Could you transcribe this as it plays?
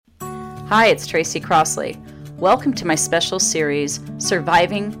Hi, it's Tracy Crossley. Welcome to my special series,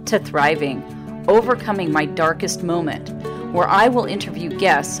 Surviving to Thriving, Overcoming My Darkest Moment, where I will interview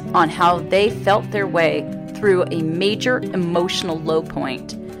guests on how they felt their way through a major emotional low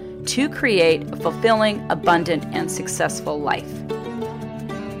point to create a fulfilling, abundant, and successful life.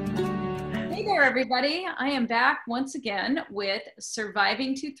 Hey there, everybody. I am back once again with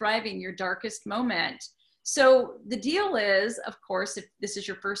Surviving to Thriving, Your Darkest Moment. So the deal is, of course, if this is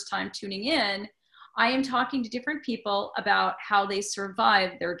your first time tuning in, I am talking to different people about how they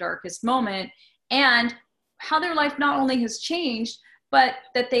survived their darkest moment and how their life not only has changed, but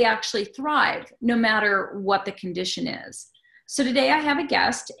that they actually thrive no matter what the condition is. So today I have a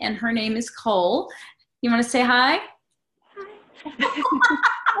guest and her name is Cole. You want to say hi?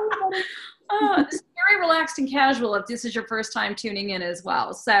 Hi. Oh, this is very relaxed and casual if this is your first time tuning in as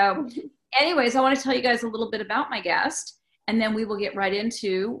well. So anyways, I want to tell you guys a little bit about my guest, and then we will get right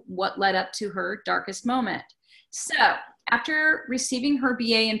into what led up to her darkest moment. So after receiving her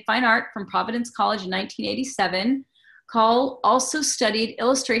BA in Fine Art from Providence College in 1987, Cole also studied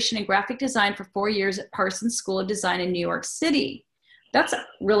illustration and graphic design for 4 years at Parsons School of Design in New York City. That's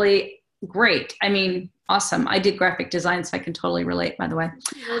really great. I mean, awesome. I did graphic design, so I can totally relate, by the way.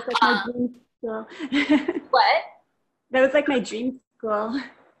 That was like my dream school. What? That was like my dream school.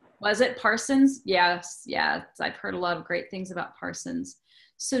 Was it Parsons? Yes. I've heard a lot of great things about Parsons.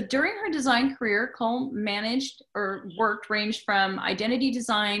 So during her design career, Cole managed or worked ranged from identity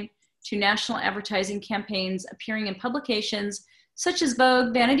design to national advertising campaigns, appearing in publications such as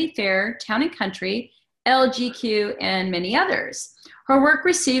Vogue, Vanity Fair, Town and Country, LGQ, and many others. Her work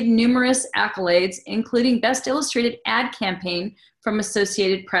received numerous accolades, including Best Illustrated Ad Campaign from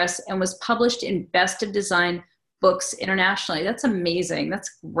Associated Press, and was published in Best of Design books internationally. That's amazing.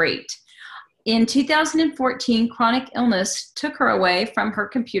 That's great. In 2014, chronic illness took her away from her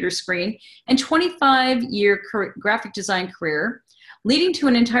computer screen and 25-year graphic design career, leading to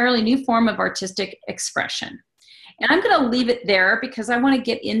an entirely new form of artistic expression. And I'm going to leave it there because I want to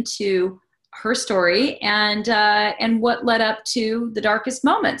get into her story and what led up to the darkest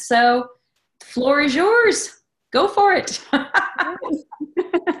moment. So the floor is yours. Go for it.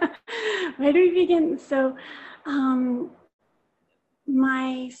 Where do we begin? So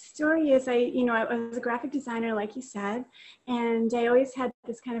my story is I was a graphic designer, like you said, and I always had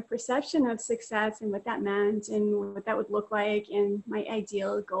this kind of perception of success and what that meant and what that would look like and my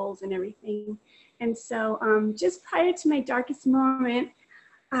ideal goals and everything. And so just prior to my darkest moment,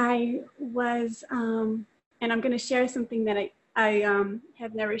 I was, and I'm going to share something that I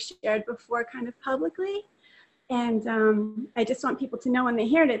have never shared before kind of publicly. And I just want people to know when they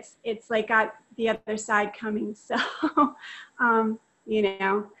hear it, it's like got the other side coming. So,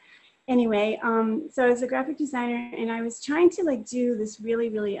 anyway, so I was a graphic designer and I was trying to like do this really,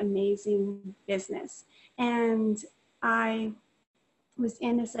 really amazing business. And I was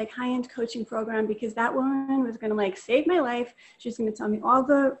in this like high-end coaching program because that woman was going to like save my life. She was going to tell me all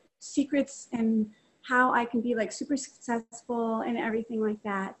the secrets and how I can be like super successful and everything like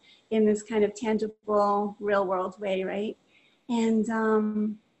that in this kind of tangible, real world way, right? And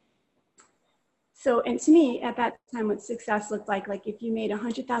and to me at that time, what success looked like if you made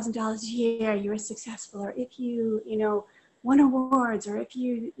 $100,000 a year, you were successful, or if you, won awards, or if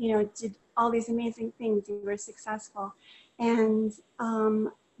you, did all these amazing things, you were successful. And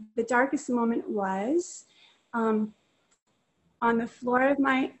the darkest moment was on the floor of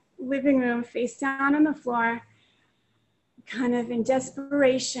my living room, face down on the floor, kind of in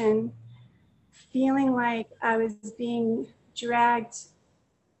desperation, feeling like I was being dragged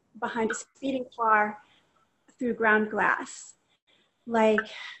behind a speeding car through ground glass. Like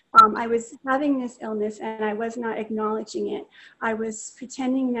I was having this illness and I was not acknowledging it. I was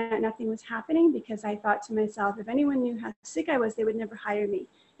pretending that nothing was happening because I thought to myself, if anyone knew how sick I was, they would never hire me.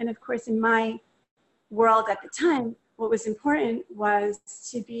 And of course, in my world at the time, what was important was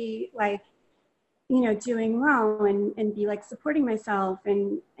to be like, doing well and be like supporting myself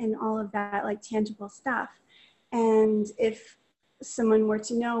and all of that like tangible stuff. And if someone were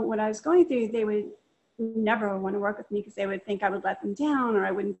to know what I was going through, they would never want to work with me because they would think I would let them down or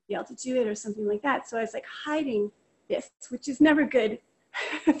I wouldn't be able to do it or something like that. So I was like hiding this, which is never good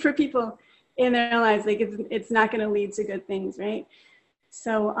for people in their lives. Like it's not going to lead to good things, right?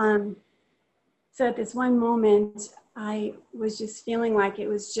 So so at this one moment, I was just feeling like it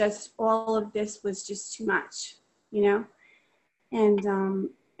was just all of this was just too much, and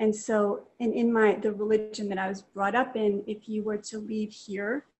so in the religion that I was brought up in, if you were to leave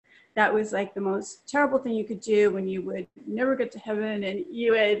here, that was like the most terrible thing you could do, when you would never get to heaven, and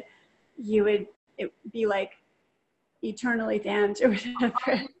you would it be like eternally damned or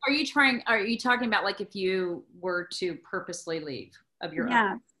whatever. Are you talking about like if you were to purposely leave of your own?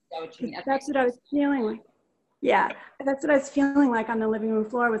 Yeah, Is that what you mean? Okay. that's what I was feeling like. Yeah, that's what I was feeling like on the living room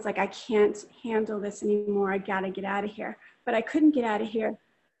floor, was like, I can't handle this anymore. I gotta get out of here. But I couldn't get out of here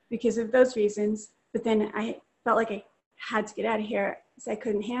because of those reasons. But then I felt like I had to get out of here because I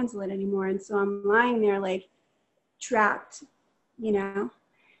couldn't handle it anymore. And so I'm lying there like trapped, you know?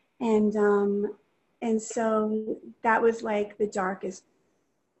 And so that was like the darkest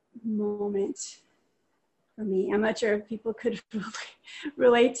moment for me. I'm not sure if people could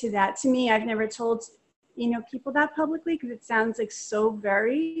relate to that. To me, I've never told, people that publicly, because it sounds like so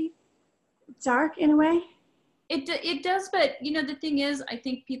very dark in a way. It does, but the thing is, I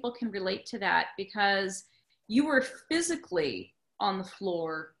think people can relate to that because you were physically on the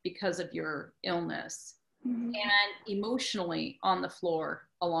floor because of your illness, mm-hmm. and emotionally on the floor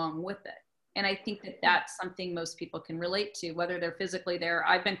along with it. And I think that that's something most people can relate to, whether they're physically there.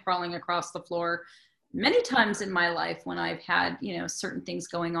 I've been crawling across the floor many times in my life when I've had, certain things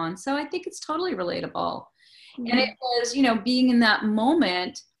going on. So I think it's totally relatable. Mm-hmm. And it was, being in that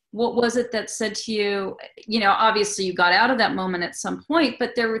moment, what was it that said to you, obviously you got out of that moment at some point,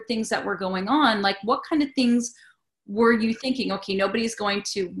 but there were things that were going on. Like what kind of things were you thinking? Okay, nobody's going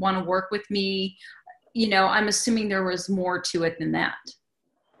to want to work with me. I'm assuming there was more to it than that.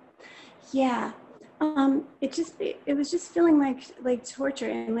 Yeah. It was just feeling like torture,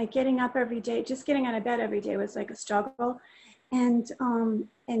 and like getting up every day, just getting out of bed every day was like a struggle. And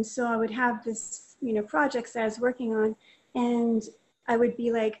so I would have this, projects that I was working on, and I would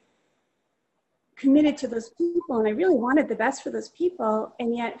be like committed to those people, and I really wanted the best for those people.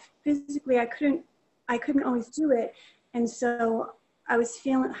 And yet physically I couldn't always do it. And so I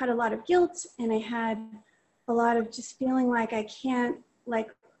had a lot of guilt, and I had a lot of just feeling like I can't like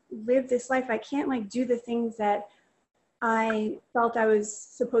live this life. I can't like do the things that I felt I was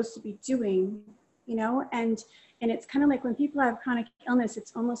supposed to be doing, and it's kind of like when people have chronic illness,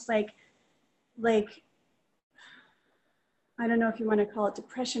 it's almost like I don't know if you want to call it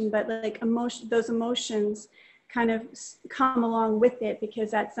depression, but like those emotions kind of come along with it,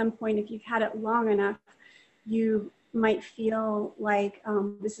 because at some point, if you've had it long enough, you might feel like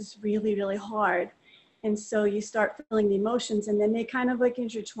this is really, really hard. And so you start feeling the emotions, and then they kind of like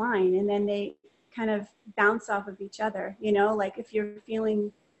intertwine, and then they kind of bounce off of each other. Like if you're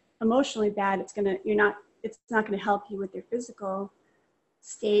feeling emotionally bad, it's not going to help you with your physical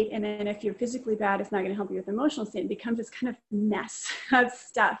state. And then if you're physically bad, it's not going to help you with emotional state. It becomes this kind of mess of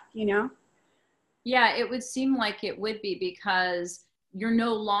stuff, Yeah, it would seem like it would be, because you're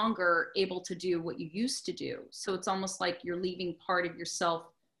no longer able to do what you used to do. So it's almost like you're leaving part of yourself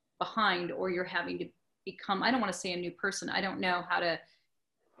behind, or you're having to become, I don't want to say a new person. I don't know how to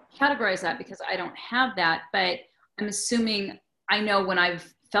categorize that because I don't have that, but I'm assuming, I know when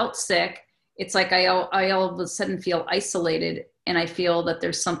I've felt sick, it's like I all of a sudden feel isolated, and I feel that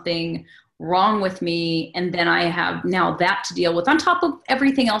there's something wrong with me. And then I have now that to deal with on top of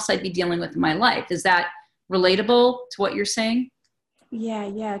everything else I'd be dealing with in my life. Is that relatable to what you're saying?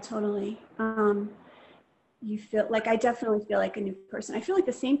 Yeah, totally. You feel like, I definitely feel like a new person. I feel like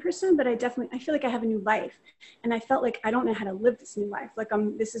the same person, but I feel like I have a new life. And I felt like I don't know how to live this new life. Like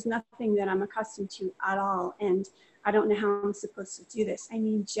this is nothing that I'm accustomed to at all. And I don't know how I'm supposed to do this. I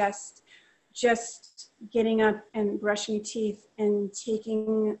mean, just getting up and brushing your teeth and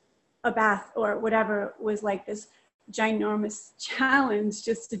taking a bath or whatever was like this ginormous challenge,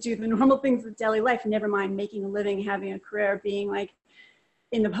 just to do the normal things of daily life, never mind making a living, having a career, being like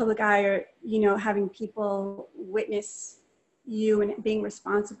in the public eye, or having people witness you, and being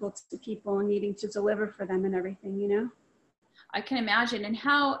responsible to people and needing to deliver for them and everything. I can imagine.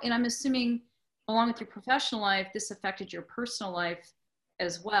 And I'm assuming along with your professional life, this affected your personal life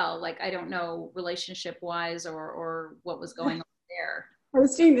as well. Like, I don't know, relationship wise or what was going on there. I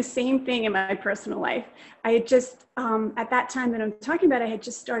was doing the same thing in my personal life. I had just, at that time that I'm talking about, I had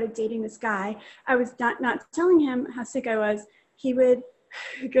just started dating this guy. I was not telling him how sick I was. He would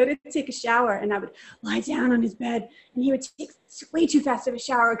go to take a shower, and I would lie down on his bed, and he would take way too fast of a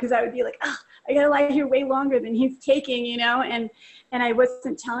shower, because I would be like, oh, I gotta lie here way longer than he's taking, and I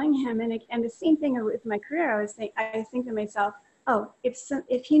wasn't telling him. And the same thing with my career. I think to myself, oh,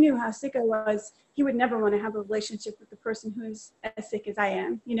 if he knew how sick I was, he would never want to have a relationship with the person who's as sick as I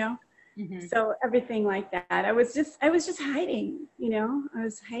am, Mm-hmm. So everything like that. I was just hiding, I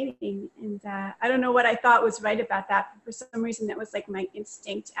was hiding. And I don't know what I thought was right about that, but for some reason that was like my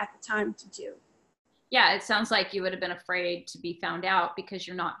instinct at the time to do. Yeah, it sounds like you would have been afraid to be found out because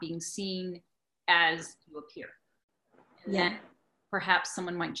you're not being seen as you appear. And then perhaps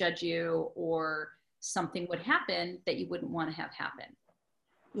someone might judge you, or something would happen that you wouldn't want to have happen.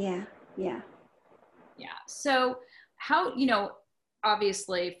 Yeah. Yeah. Yeah. So how, you know,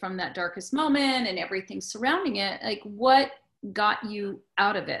 obviously from that darkest moment and everything surrounding it, like what got you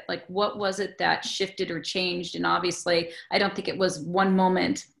out of it? Like what was it that shifted or changed? And obviously I don't think it was one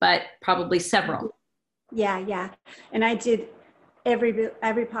moment, but probably several. Yeah. Yeah. And I did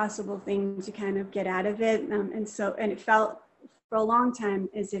every possible thing to kind of get out of it. And it felt for a long time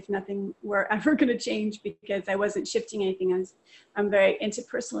as if nothing were ever going to change because I wasn't shifting anything. I'm very into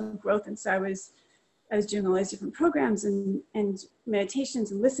personal growth. And so I was doing all these different programs and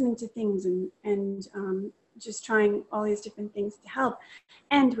meditations and listening to things and just trying all these different things to help.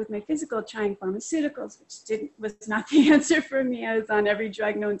 And with my physical, trying pharmaceuticals, which was not the answer for me. I was on every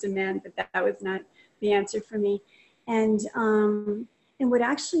drug known to man, but that was not the answer for me. And what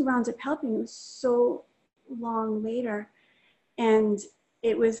actually wound up helping was so long later. And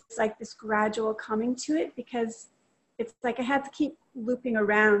it was like this gradual coming to it because it's like I had to keep looping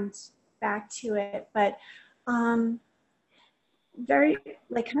around back to it. But very,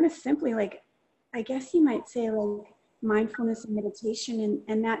 like kind of simply, like, I guess you might say like mindfulness and meditation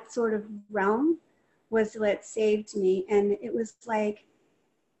and that sort of realm was what saved me. And it was like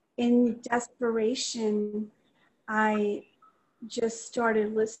in desperation, I just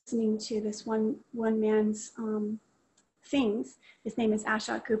started listening to this one man's things. His name is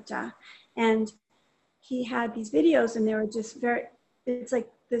Ashok Gupta, and he had these videos, and they were just it's like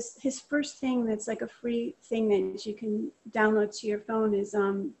this. His first thing that's like a free thing that you can download to your phone is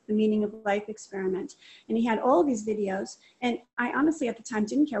the Meaning of Life experiment, and he had all these videos. And I honestly at the time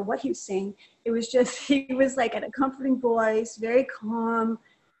didn't care what he was saying. It was just he was like at a comforting voice, very calm.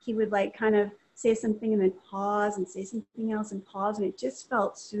 He would like kind of say something and then pause and say something else and pause, and it just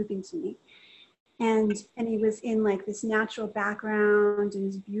felt soothing to me. And he was in like this natural background and it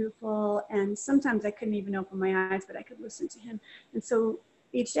was beautiful. And sometimes I couldn't even open my eyes, but I could listen to him. And so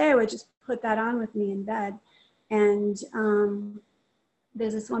each day I would just put that on with me in bed. And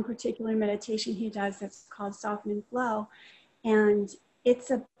there's this one particular meditation he does that's called Soften and Flow. And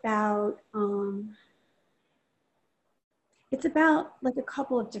it's about like a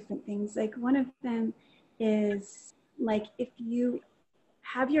couple of different things. Like one of them is like if you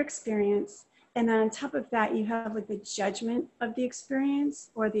have your experience and then on top of that you have like the judgment of the experience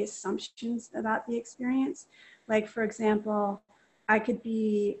or the assumptions about the experience. Like for example, I could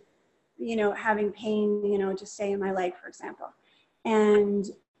be, you know, having pain, you know, just say in my leg, for example, and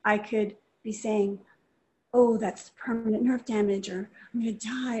I could be saying, oh, that's permanent nerve damage, or I'm gonna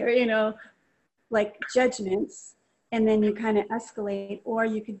die, or, you know, like judgments. And then you kind of escalate, or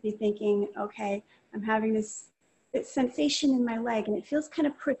you could be thinking, okay, I'm having this sensation in my leg and it feels kind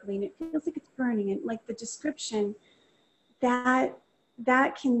of prickly and it feels like it's burning, and like the description that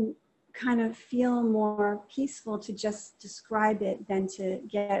can kind of feel more peaceful to just describe it than to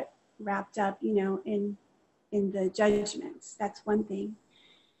get wrapped up, you know, in the judgments. That's one thing.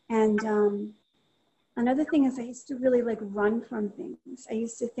 And another thing is I used to really like run from things. I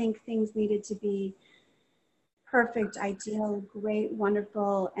used to think things needed to be perfect, ideal, great,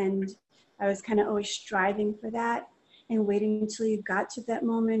 wonderful, and I was kind of always striving for that and waiting until you got to that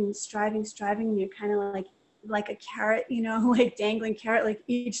moment and striving, and you're kind of like a carrot, you know, like dangling carrot, like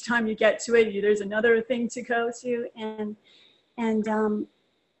each time you get to it, there's another thing to go to. And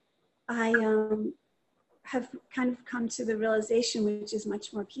I have kind of come to the realization, which is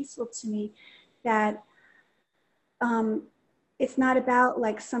much more peaceful to me, that it's not about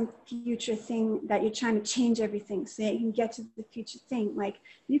like some future thing that you're trying to change everything so that you can get to the future thing. Like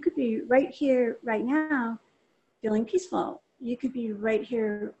you could be right here, right now, feeling peaceful. You could be right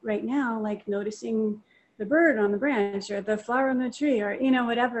here, right now, like noticing the bird on the branch or the flower on the tree or, you know,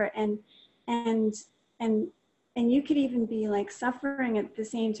 whatever. And you could even be like suffering at the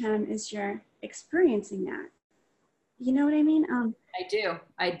same time as you're experiencing that. You know what I mean? I do.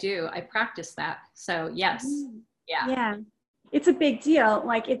 I practice that. So yes. Yeah. Yeah. It's a big deal.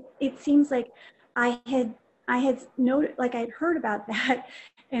 Like it seems like I had noted, like I'd heard about that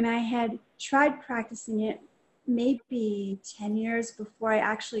and I had tried practicing it maybe 10 years before I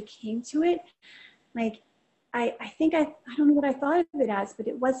actually came to it. Like I think I don't know what I thought of it as, but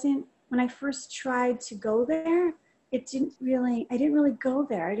it wasn't, when I first tried to go there, I didn't really go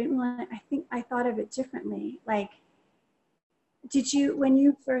there. I think I thought of it differently. Like, did you, when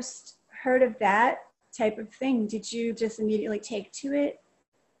you first heard of that type of thing, did you just immediately take to it?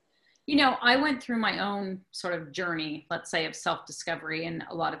 You know, I went through my own sort of journey, let's say, of self-discovery and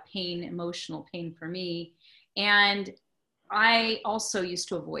a lot of pain, emotional pain for me. And I also used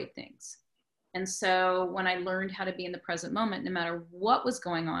to avoid things. And so when I learned how to be in the present moment, no matter what was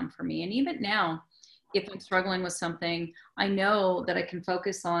going on for me, and even now, if I'm struggling with something, I know that I can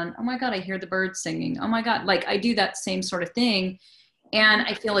focus on, oh my God, I hear the birds singing. Oh my God, like I do that same sort of thing. And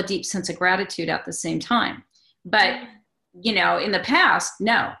I feel a deep sense of gratitude at the same time. But, you know, in the past,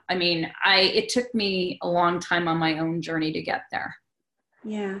 no. I mean, it took me a long time on my own journey to get there.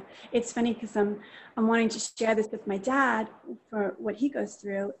 Yeah, it's funny because I'm wanting to share this with my dad for what he goes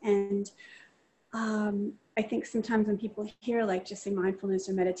through, and I think sometimes when people hear like just say mindfulness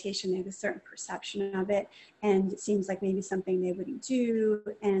or meditation, they have a certain perception of it, and it seems like maybe something they wouldn't do,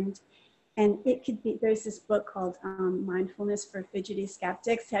 and it could be. There's this book called Mindfulness for Fidgety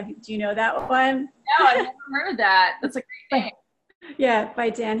Skeptics. Do you know that one? No, I've never heard of that. That's a great name. Yeah,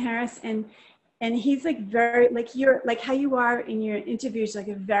 by Dan Harris, and he's like very like you're like how you are in your interviews, like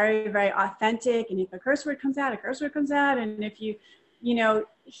a very, very authentic, and if a curse word comes out, a curse word comes out, and if you know,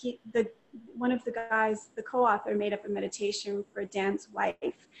 one of the guys, the co-author, made up a meditation for Dan's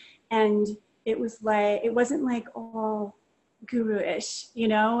wife, and it wasn't like all guru-ish, you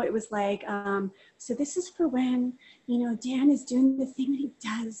know, it was like, so this is for when, you know, Dan is doing the thing that he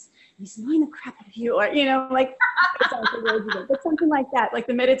does, he's annoying the crap out of you, or, you know, like, but something like that. Like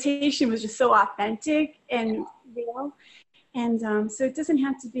the meditation was just so authentic and real. And so it doesn't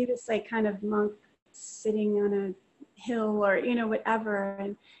have to be this like kind of monk sitting on a hill or, you know,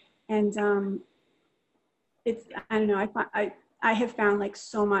 whatever. And it's, I don't know, I have found like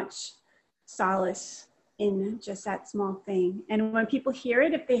so much solace in just that small thing. And when people hear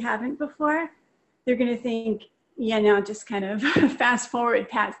it, if they haven't before, they're going to think, yeah, no, just kind of fast forward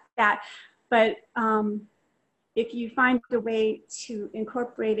past that. But if you find a way to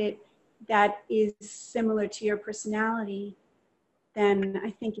incorporate it that is similar to your personality, then I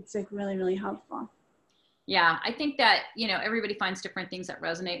think it's like really, really helpful. Yeah, I think that, you know, everybody finds different things that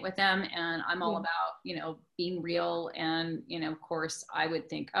resonate with them. And I'm all about, you know, being real. And, you know, of course, I would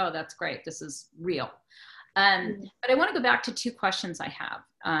think, oh, that's great. This is real. But I want to go back to two questions I have.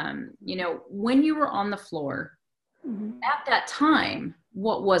 You know, when you were on the floor at that time,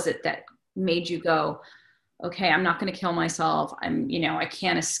 what was it that made you go, okay, I'm not going to kill myself. You know, I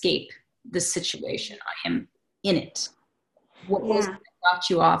can't escape this situation. I am in it. What was it that got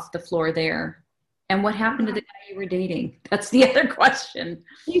you off the floor there? And what happened to the guy you were dating? That's the other question.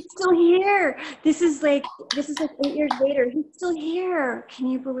 He's still here. This is like 8 years later. He's still here. Can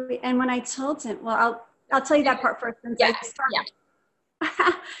you believe? And when I told him, well, I'll tell you that part first. Since I started.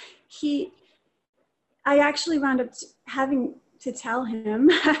 I actually wound up having to tell him.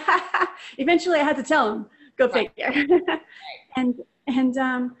 Eventually, I had to tell him. Go figure. and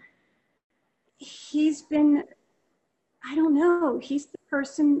he's been, I don't know. He's the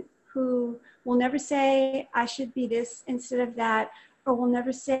person who will never say I should be this instead of that, or will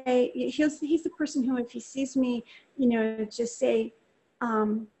never say, he's the person who, if he sees me, you know, just say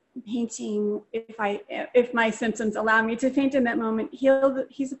painting, if my symptoms allow me to paint in that moment,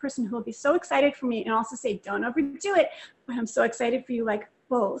 he's the person who will be so excited for me and also say, don't overdo it, but I'm so excited for you, like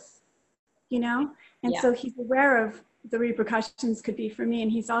both, you know? And so he's aware of the repercussions could be for me,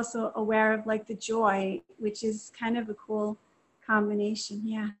 and he's also aware of like the joy, which is kind of a cool combination.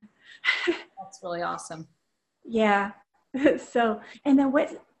 Yeah. That's really awesome. Yeah. So, and then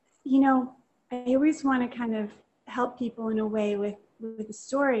what, you know, I always want to kind of help people in a way with the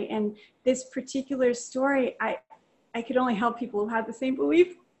story. And this particular story, I could only help people who have the same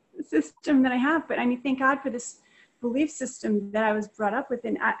belief system that I have. But I mean, thank God for this belief system that I was brought up with.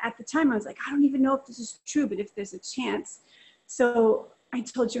 And at the time I was like, I don't even know if this is true, but if there's a chance. So I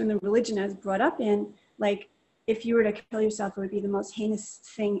told you in the religion I was brought up in, like, if you were to kill yourself, it would be the most heinous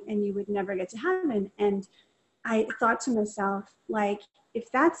thing and you would never get to heaven. And I thought to myself, like,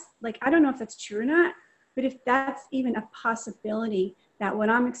 if that's like, I don't know if that's true or not, but if that's even a possibility that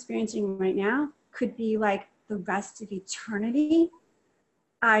what I'm experiencing right now could be like the rest of eternity,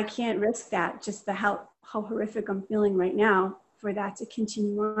 I can't risk that, just how horrific I'm feeling right now, for that to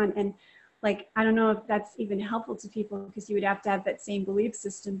continue on. And like, I don't know if that's even helpful to people, because you would have to have that same belief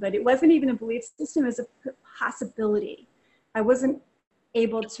system, but it wasn't even a belief system, it was a possibility. I wasn't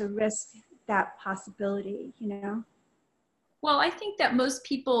able to risk that possibility, you know? Well, I think that most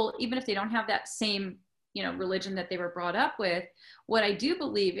people, even if they don't have that same, you know, religion that they were brought up with, what I do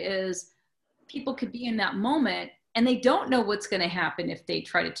believe is people could be in that moment and they don't know what's going to happen if they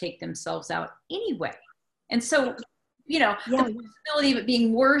try to take themselves out anyway. And so, you know, the possibility of it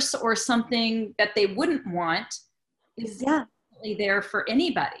being worse or something that they wouldn't want is definitely there for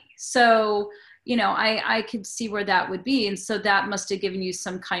anybody. So, you know, I could see where that would be. And so that must have given you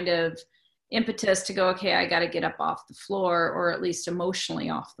some kind of impetus to go, okay, I got to get up off the floor, or at least emotionally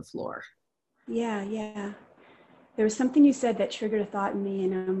off the floor. Yeah. there was something you said that triggered a thought in me,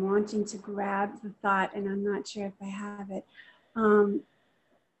 and I'm wanting to grab the thought, and I'm not sure if I have it.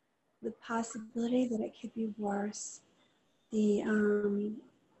 The possibility that it could be worse. The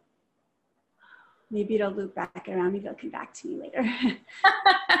maybe it'll loop back around. Maybe it'll come back to me later.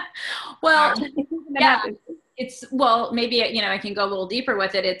 Well, yeah, it's, well, maybe, you know, I can go a little deeper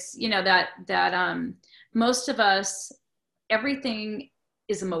with it. It's, you know, that most of us, everything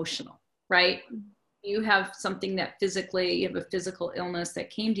is emotional, right? You have something that physically, you have a physical illness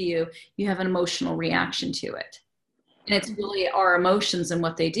that came to you, you have an emotional reaction to it. And it's really our emotions and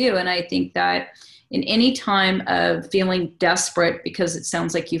what they do. And I think that in any time of feeling desperate, because it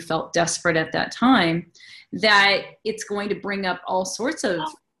sounds like you felt desperate at that time, that it's going to bring up all sorts of,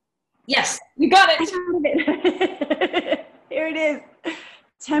 yes, you got it. I found it. Here it is.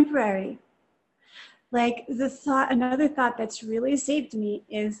 Temporary. Like the thought, another thought that's really saved me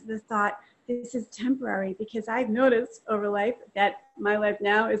is the thought, this is temporary, because I've noticed over life that my life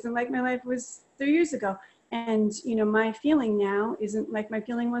now isn't like my life was 3 years ago. And, you know, my feeling now isn't like my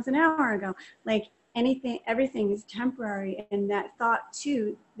feeling was an hour ago. Like anything, everything is temporary. And that thought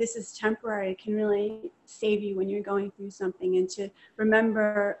too, this is temporary, can really save you when you're going through something, and to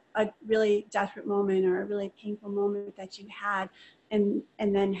remember a really desperate moment or a really painful moment that you had. And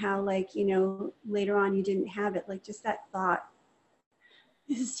then how, like, you know, later on you didn't have it, like just that thought,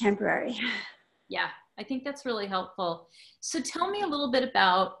 this is temporary. Yeah, I think that's really helpful. So tell me a little bit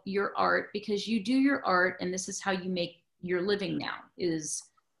about your art, because you do your art and this is how you make your living now, is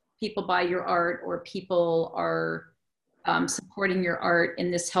people buy your art or people are supporting your art,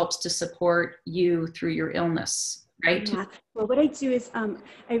 and this helps to support you through your illness, right? Yeah. Well, what I do is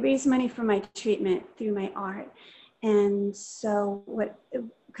I raise money for my treatment through my art. And so what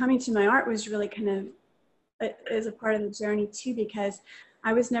coming to my art was really kind of is a part of the journey too, because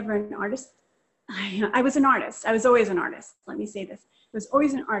I was never an artist. I was an artist. I was always an artist. Let me say this. I was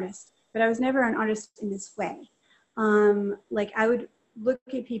always an artist, but I was never an artist in this way. Like I would look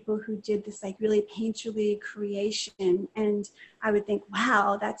at people who did this like really painterly creation, and I would think,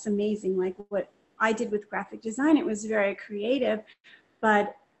 wow, that's amazing. Like what I did with graphic design, it was very creative,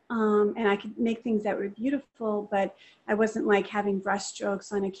 but and I could make things that were beautiful, but I wasn't like having brush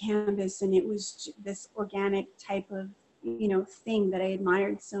strokes on a canvas, and it was this organic type of, you know, thing that I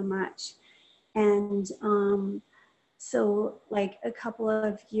admired so much. And so like a couple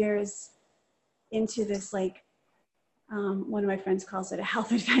of years into this, like one of my friends calls it a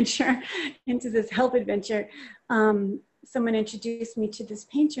health adventure, into this health adventure, someone introduced me to this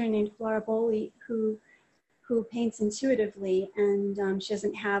painter named Flora Bowley, who paints intuitively, and she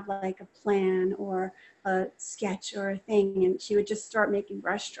doesn't have like a plan or a sketch or a thing, and she would just start making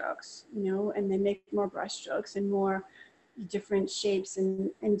brush strokes, you know, and then make more brush strokes and more different shapes,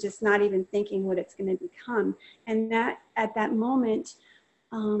 and just not even thinking what it's going to become. And that at that moment,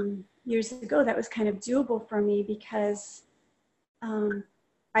 years ago, that was kind of doable for me, because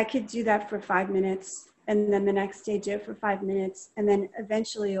I could do that for 5 minutes, and then the next day do it for 5 minutes, and then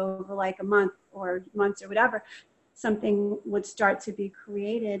eventually over like a month or months or whatever, something would start to be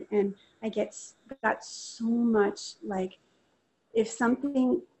created. And I got so much, like, if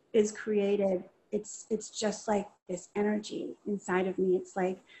something is created, it's just like this energy inside of me. It's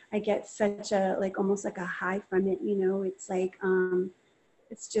like I get such a, like, almost like a high from it, you know. It's like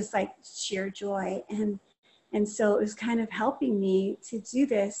it's just like sheer joy. And so it was kind of helping me to do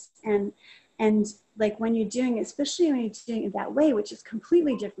this. And like when you're doing it, especially when you're doing it that way, which is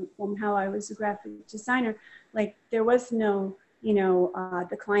completely different from how I was a graphic designer, like there was no, you know,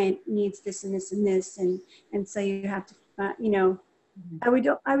 the client needs this and this and this, and so you have to, you know, I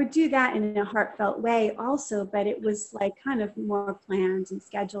would do that in a heartfelt way also, but it was like kind of more planned and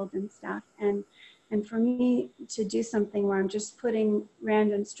scheduled and stuff. And for me to do something where I'm just putting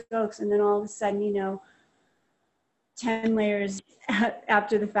random strokes, and then all of a sudden, you know, 10 layers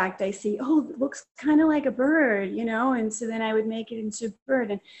after the fact, I see, oh, it looks kind of like a bird, you know, and so then I would make it into a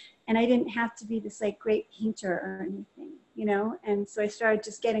bird, and I didn't have to be this like great painter or anything, you know. And so I started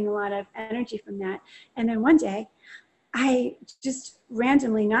just getting a lot of energy from that. And then one day I just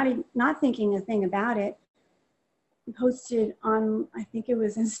randomly, not thinking a thing about it, posted on, I think it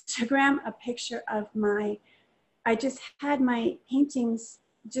was Instagram, a picture of I just had my paintings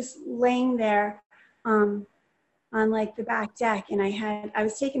just laying there on like the back deck. And I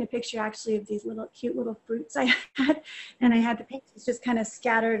was taking a picture actually of these cute little fruits I had, and I had the paintings just kind of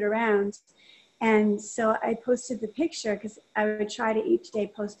scattered around. And so I posted the picture, because I would try to each day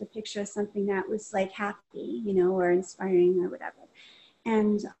post a picture of something that was like happy, you know, or inspiring or whatever.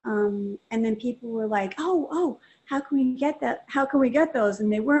 And then people were like, oh, how can we get that? How can we get those?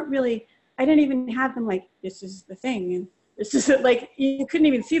 And they weren't really, I didn't even have them like, this is the thing. And this is it. Like, you couldn't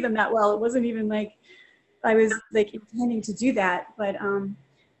even see them that well. It wasn't even like I was like intending to do that. But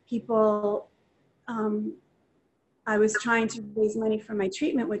people, I was trying to raise money for my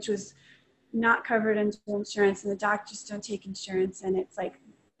treatment, which was not covered under insurance, and the doctors don't take insurance, and it's like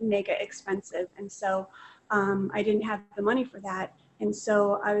mega expensive. And so I didn't have the money for that. And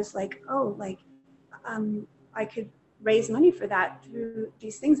so I was like, oh, like I could raise money for that through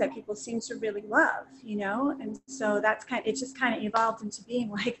these things that people seem to really love, you know? And so that's it just kind of evolved into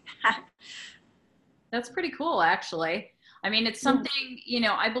being like that. That's pretty cool, actually. I mean, it's something, you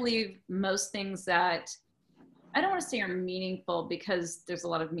know, I believe most things that, I don't want to say are meaningful because there's a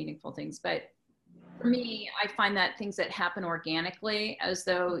lot of meaningful things, but for me, I find that things that happen organically, as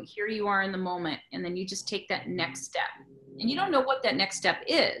though here you are in the moment, and then you just take that next step. And you don't know what that next step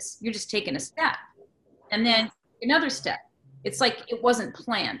is. You're just taking a step. And then another step. It's like it wasn't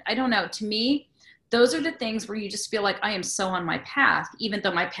planned. I don't know. To me, those are the things where you just feel like I am so on my path, even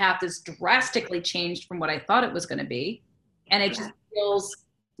though my path is drastically changed from what I thought it was going to be. And it just feels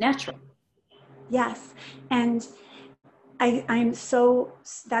natural. Yes. And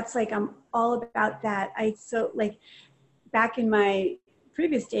that's like, I'm all about that. So like back in my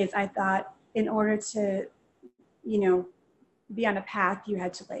previous days, I thought in order to, you know, be on a path, you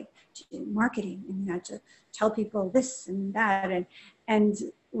had to like do marketing, and you had to tell people this and that. And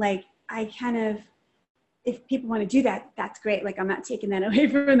like, I kind of, if people want to do that, that's great. Like, I'm not taking that away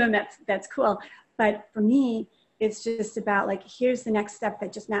from them. That's cool. But for me, it's just about like, here's the next step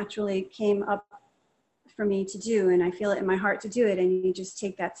that just naturally came up for me to do, and I feel it in my heart to do it, and you just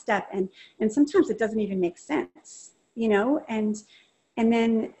take that step, and sometimes it doesn't even make sense, you know, and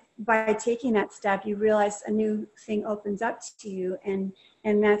then by taking that step, you realize a new thing opens up to you, and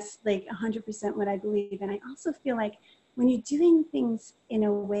that's like 100% what I believe. And I also feel like when you're doing things in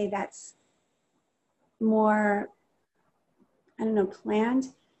a way that's more, I don't know, planned,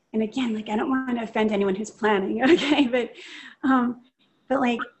 and again, like, I don't want to offend anyone who's planning, okay, but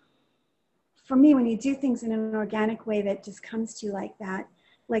like, for me, when you do things in an organic way that just comes to you like that,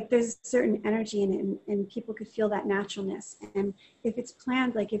 like there's a certain energy in it, and people could feel that naturalness. And if it's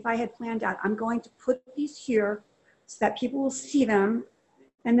planned, like if I had planned out, I'm going to put these here so that people will see them,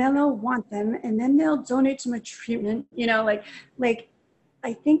 and then they'll want them, and then they'll donate to my treatment, you know, like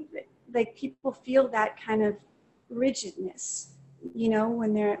I think that, like, people feel that kind of rigidness, you know,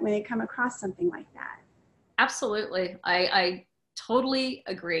 when they come across something like that. Absolutely. I totally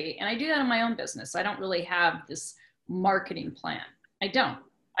agree. And I do that in my own business. I don't really have this marketing plan. I don't.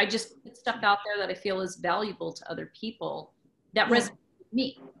 I just put stuff out there that I feel is valuable to other people that resonates with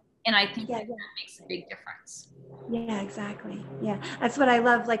me. And I think that makes a big difference. Yeah, exactly. Yeah. That's what I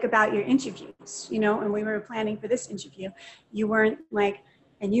love, like, about your interviews, you know, and we were planning for this interview, you weren't like,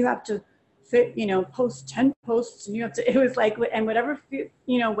 and you have to fit, you know, post 10 posts, and you have to, it was like, and whatever, you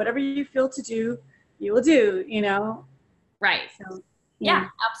know, whatever you feel to do, you will do, you know? Right. So, yeah,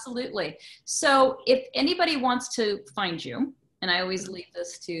 absolutely. So if anybody wants to find you, and I always leave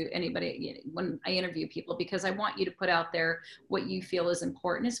this to anybody when I interview people, because I want you to put out there what you feel is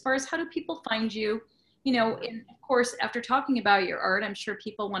important as far as how do people find you, you know, and of course, after talking about your art, I'm sure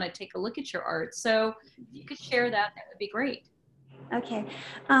people want to take a look at your art. So if you could share that, that would be great. Okay.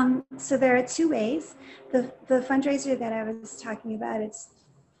 So there are two ways. The fundraiser that I was talking about, it's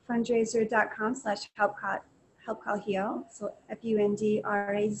fundraiser.com/helpcallheal. So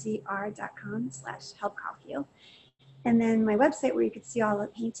fundrazr.com/helpcallheal. And then my website, where you could see all the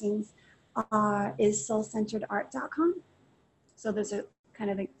paintings, is soulcenteredart.com. So those are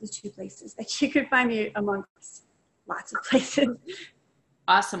kind of the two places that you could find me amongst lots of places.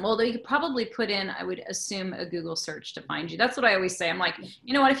 Awesome. Well, you could probably put in, I would assume, a Google search to find you. That's what I always say. I'm like,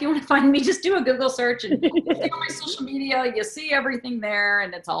 you know what, if you want to find me, just do a Google search, and you see on my social media, you see everything there,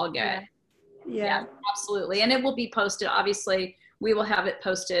 and it's all good. Yeah, absolutely. And it will be posted. Obviously, we will have it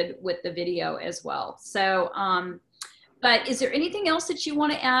posted with the video as well. So, but is there anything else that you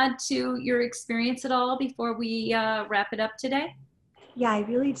want to add to your experience at all before we wrap it up today? Yeah, I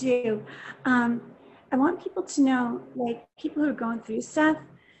really do. I want people to know, like, people who are going through stuff,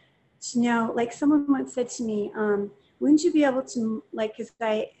 to know, like, someone once said to me, wouldn't you be able to, like, because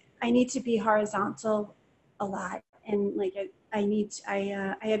I need to be horizontal a lot, and like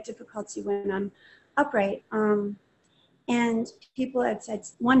I have difficulty when I'm upright. And people had said,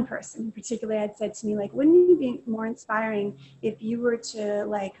 one person in particular had said to me, like, wouldn't it be more inspiring if you were to,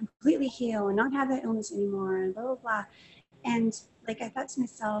 like, completely heal and not have that illness anymore, and blah, blah, blah. And like, I thought to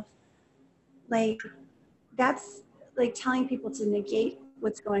myself, like, that's like telling people to negate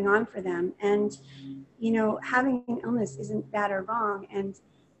what's going on for them. And, you know, having an illness isn't bad or wrong. And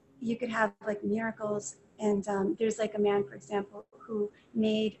you could have like miracles. And there's like a man, for example, who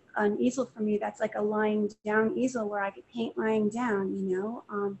made an easel for me that's like a lying down easel where I could paint lying down, you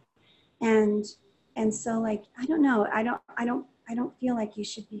know. And so like, I don't know, I don't feel like you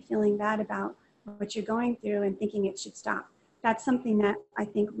should be feeling bad about what you're going through and thinking it should stop. That's something that I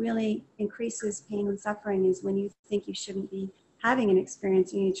think really increases pain and suffering, is when you think you shouldn't be having an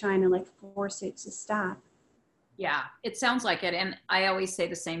experience and you're trying to like force it to stop. Yeah, it sounds like it. And I always say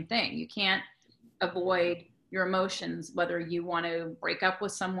the same thing. You can't avoid your emotions, whether you want to break up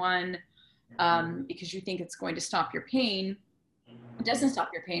with someone because you think it's going to stop your pain. It doesn't stop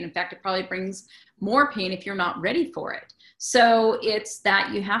your pain. In fact, it probably brings more pain if you're not ready for it. So it's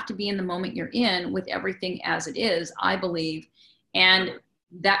that you have to be in the moment you're in with everything as it is, I believe. And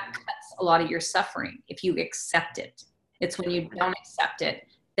that cuts a lot of your suffering if you accept it. It's when you don't accept it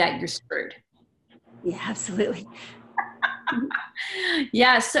that you're screwed. Yeah, absolutely.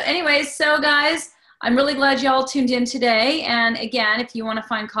 Yeah. So anyways, so guys, I'm really glad y'all tuned in today. And again, if you want to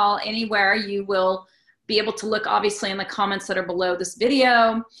find Coll anywhere, you will be able to look obviously in the comments that are below this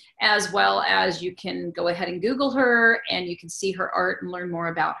video, as well as you can go ahead and Google her and you can see her art and learn more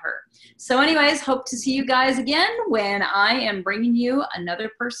about her. So anyways, hope to see you guys again when I am bringing you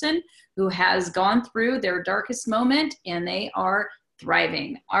another person who has gone through their darkest moment and they are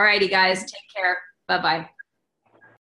thriving. All righty, guys, take care. Bye-bye.